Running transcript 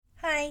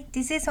Hi,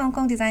 this is Hong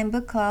Kong Design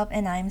Book Club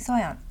and I'm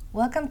Soyeon.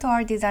 Welcome to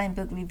our design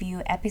book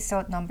review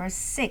episode number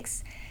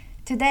 6.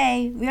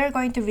 Today, we are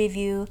going to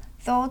review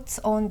Thoughts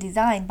on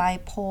Design by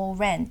Paul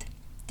Rand.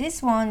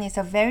 This one is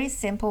a very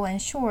simple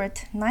and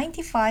short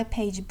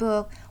 95-page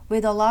book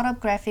with a lot of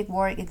graphic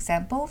work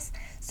examples,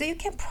 so you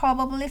can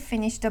probably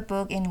finish the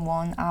book in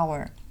 1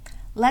 hour.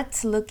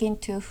 Let's look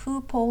into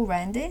who Paul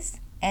Rand is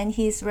and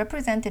his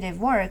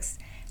representative works,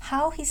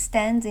 how he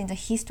stands in the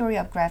history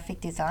of graphic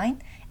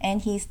design,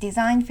 and his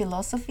design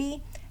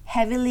philosophy,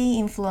 heavily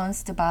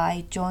influenced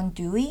by John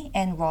Dewey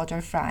and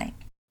Roger Fry.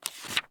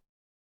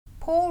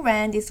 Paul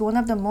Rand is one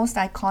of the most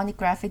iconic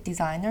graphic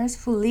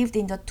designers who lived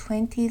in the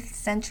 20th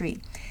century.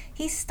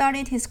 He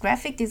started his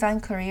graphic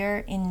design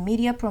career in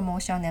media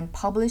promotion and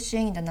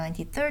publishing in the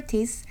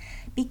 1930s,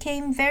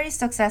 became very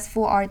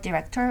successful art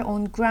director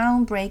on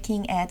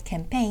groundbreaking ad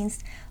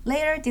campaigns,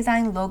 later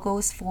designed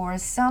logos for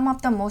some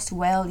of the most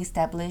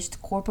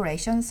well-established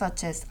corporations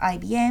such as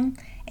IBM,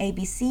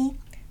 ABC,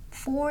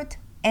 Ford,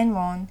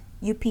 Enron,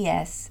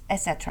 UPS,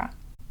 etc.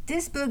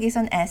 This book is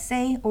an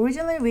essay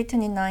originally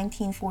written in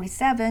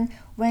 1947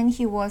 when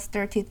he was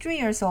 33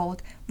 years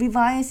old,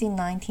 revised in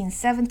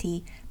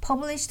 1970,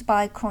 published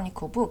by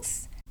Chronicle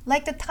Books.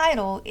 Like the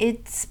title,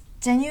 it's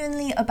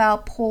genuinely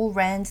about Paul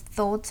Rand's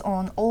thoughts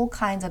on all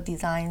kinds of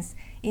designs,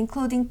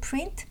 including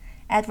print,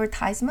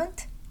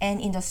 advertisement, and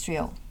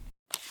industrial.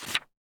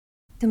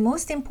 The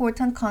most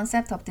important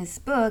concept of this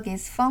book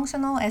is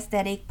functional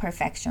aesthetic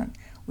perfection,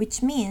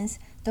 which means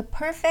the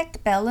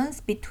perfect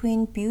balance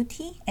between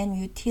beauty and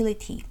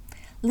utility.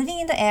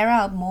 Living in the era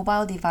of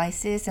mobile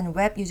devices and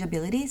web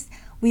usabilities,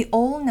 we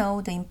all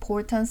know the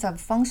importance of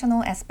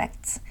functional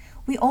aspects.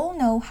 We all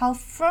know how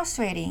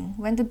frustrating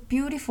when the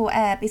beautiful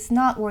app is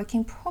not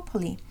working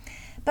properly.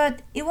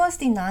 But it was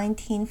the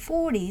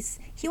 1940s.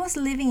 He was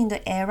living in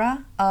the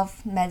era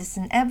of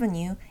Madison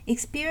Avenue,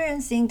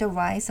 experiencing the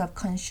rise of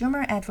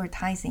consumer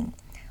advertising.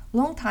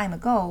 Long time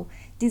ago,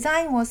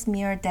 design was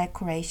mere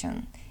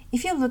decoration.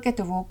 If you look at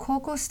the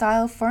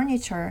Rococo-style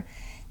furniture,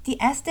 the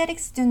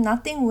aesthetics do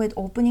nothing with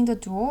opening the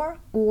drawer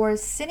or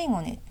sitting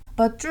on it.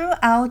 But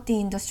throughout the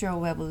Industrial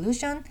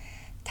Revolution,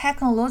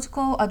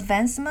 technological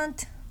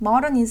advancement,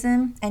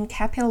 modernism, and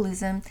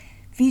capitalism,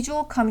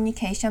 visual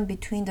communication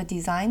between the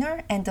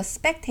designer and the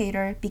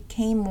spectator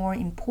became more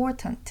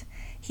important.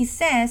 He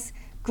says,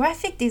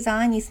 graphic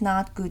design is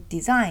not good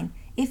design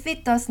if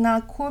it does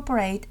not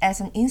cooperate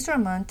as an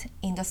instrument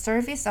in the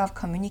service of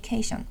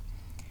communication.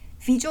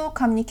 Visual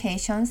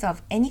communications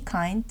of any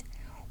kind,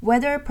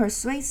 whether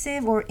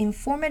persuasive or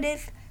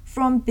informative,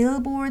 from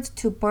billboard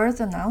to birth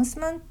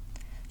announcement,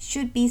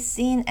 should be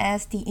seen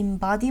as the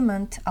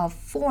embodiment of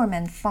form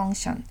and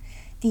function,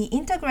 the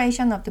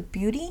integration of the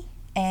beauty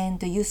and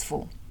the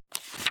useful.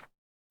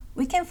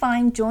 We can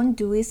find John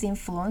Dewey's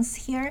influence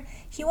here.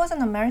 He was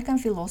an American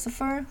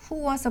philosopher who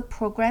was a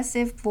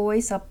progressive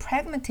voice of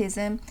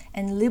pragmatism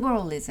and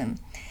liberalism.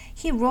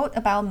 He wrote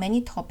about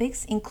many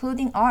topics,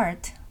 including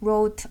art,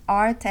 wrote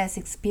Art as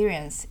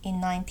Experience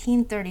in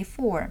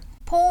 1934.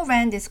 Paul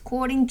Rand is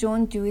quoting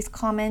John Dewey's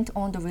comment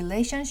on the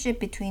relationship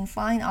between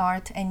fine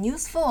art and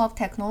useful of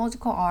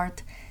technological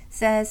art,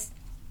 says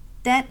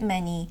that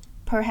many,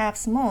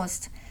 perhaps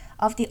most,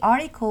 of the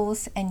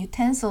articles and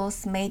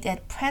utensils made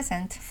at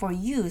present for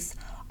use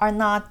are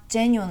not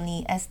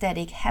genuinely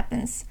aesthetic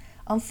happens,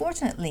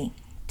 unfortunately,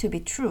 to be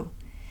true.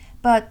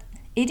 But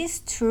it is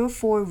true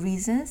for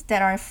reasons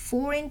that are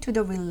foreign to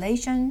the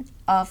relation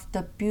of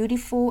the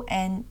beautiful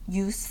and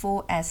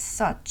useful as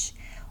such.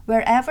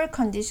 Wherever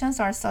conditions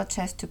are such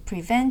as to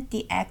prevent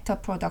the act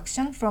of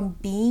production from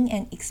being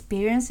an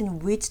experience in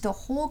which the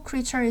whole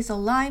creature is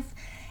alive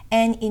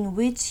and in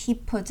which he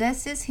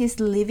possesses his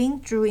living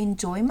through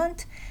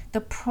enjoyment, the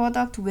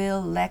product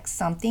will lack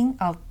something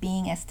of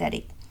being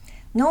aesthetic.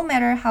 No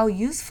matter how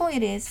useful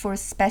it is for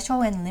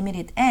special and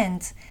limited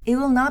ends, it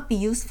will not be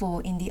useful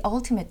in the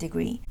ultimate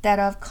degree, that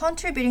of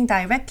contributing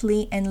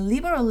directly and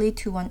liberally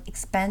to an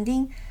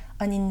expanding,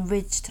 an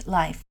enriched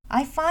life.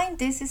 I find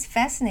this is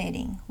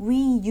fascinating. We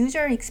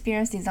user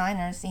experience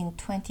designers in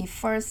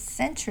 21st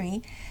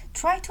century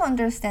try to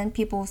understand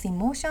people's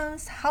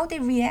emotions, how they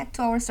react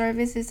to our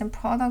services and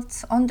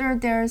products under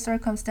their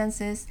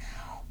circumstances,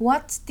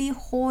 what's the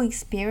whole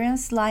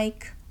experience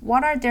like,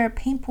 what are their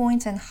pain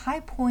points and high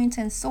points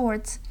and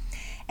sorts.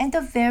 And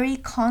the very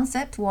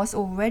concept was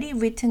already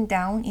written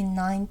down in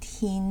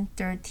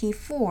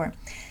 1934.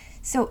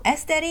 So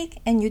aesthetic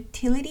and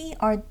utility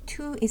are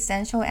two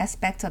essential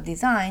aspects of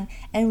design,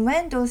 and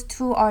when those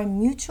two are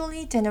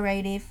mutually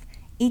generative,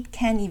 it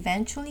can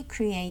eventually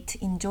create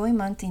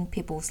enjoyment in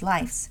people's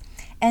lives.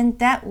 And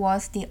that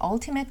was the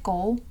ultimate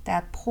goal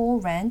that Paul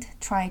Rand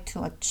tried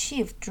to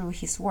achieve through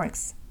his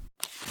works.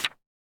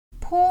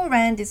 Paul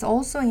Rand is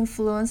also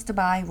influenced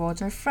by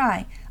Roger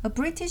Fry, a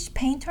British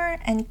painter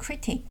and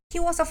critic. He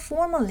was a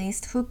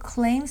formalist who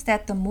claims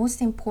that the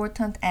most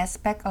important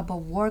aspect of a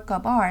work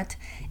of art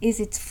is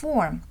its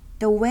form,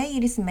 the way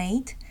it is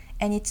made,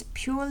 and its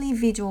purely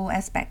visual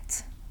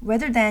aspects.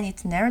 rather than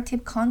its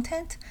narrative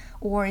content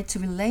or its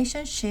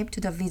relationship to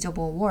the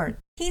visible world.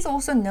 He's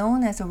also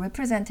known as a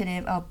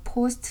representative of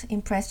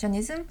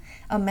post-impressionism,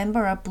 a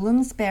member of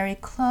Bloomsbury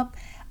Club,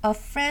 a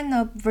friend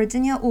of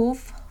Virginia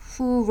Woolf,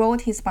 who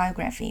wrote his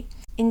biography.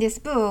 In this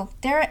book,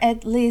 there are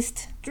at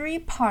least 3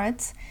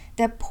 parts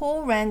that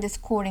Paul Rand is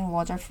quoting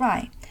Roger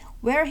Fry.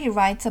 Where he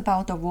writes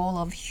about the role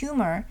of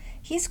humor,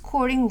 he's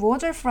quoting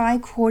Roger Fry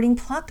quoting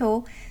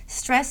Plato,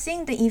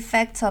 stressing the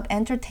effects of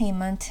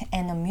entertainment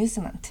and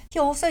amusement. He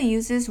also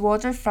uses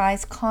Roger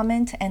Fry's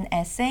comment and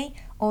essay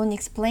on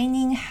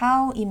explaining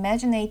how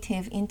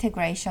imaginative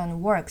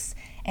integration works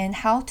and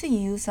how to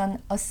use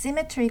an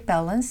asymmetric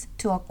balance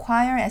to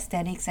acquire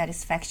aesthetic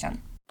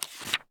satisfaction.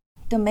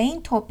 The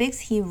main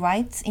topics he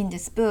writes in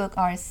this book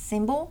are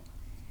symbol,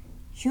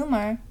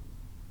 humor,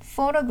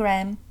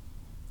 photogram,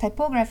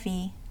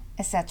 typography,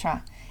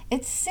 etc.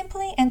 It's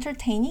simply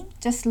entertaining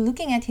just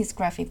looking at his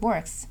graphic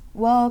works,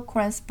 well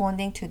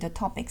corresponding to the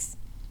topics.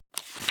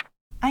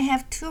 I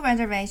have 2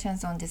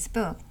 reservations on this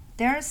book.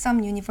 There are some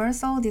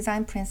universal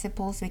design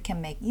principles we can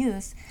make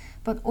use,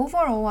 but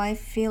overall I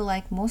feel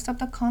like most of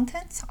the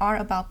contents are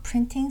about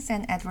printings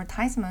and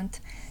advertisement.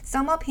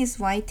 Some of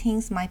his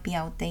writings might be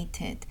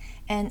outdated,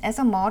 and as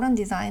a modern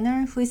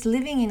designer who is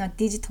living in a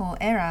digital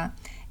era,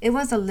 it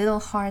was a little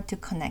hard to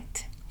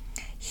connect.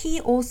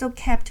 He also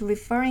kept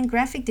referring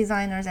graphic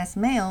designers as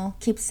male,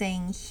 keep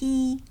saying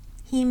he,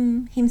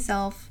 him,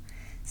 himself.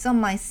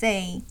 Some might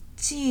say,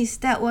 geez,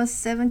 that was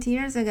 70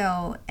 years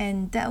ago,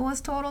 and that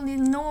was totally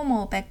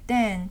normal back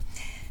then.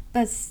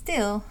 But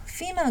still,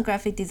 female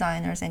graphic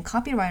designers and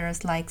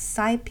copywriters like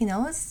Cy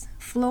Pinellas,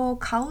 Flo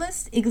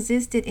Cowles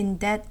existed in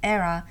that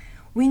era.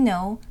 We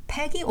know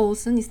Peggy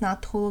Olson is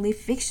not totally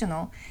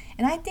fictional,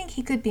 and I think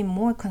he could be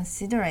more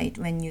considerate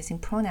when using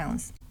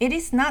pronouns. It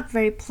is not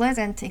very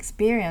pleasant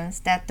experience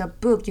that the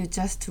book you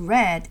just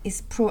read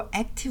is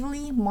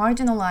proactively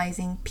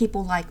marginalizing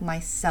people like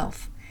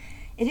myself.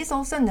 It is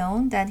also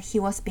known that he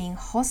was being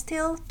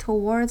hostile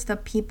towards the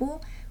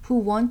people who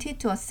wanted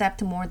to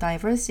accept more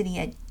diversity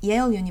at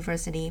Yale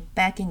University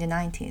back in the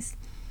 90s.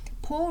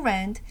 Paul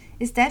Rand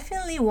is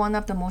definitely one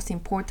of the most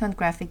important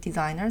graphic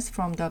designers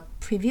from the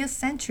previous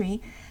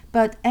century,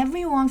 but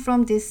everyone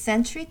from this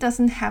century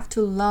doesn't have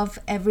to love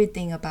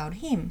everything about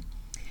him.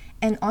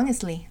 And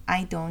honestly,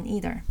 I don't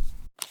either.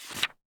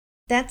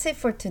 That's it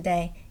for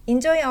today.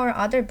 Enjoy our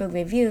other book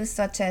reviews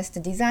such as The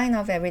Design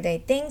of Everyday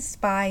Things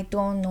by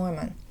Dawn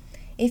Norman.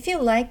 If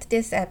you liked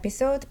this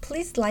episode,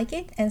 please like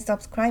it and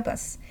subscribe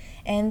us.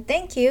 And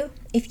thank you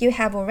if you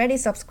have already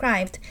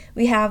subscribed.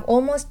 We have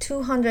almost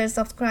 200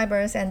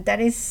 subscribers and that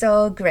is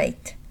so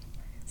great.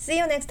 See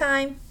you next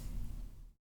time.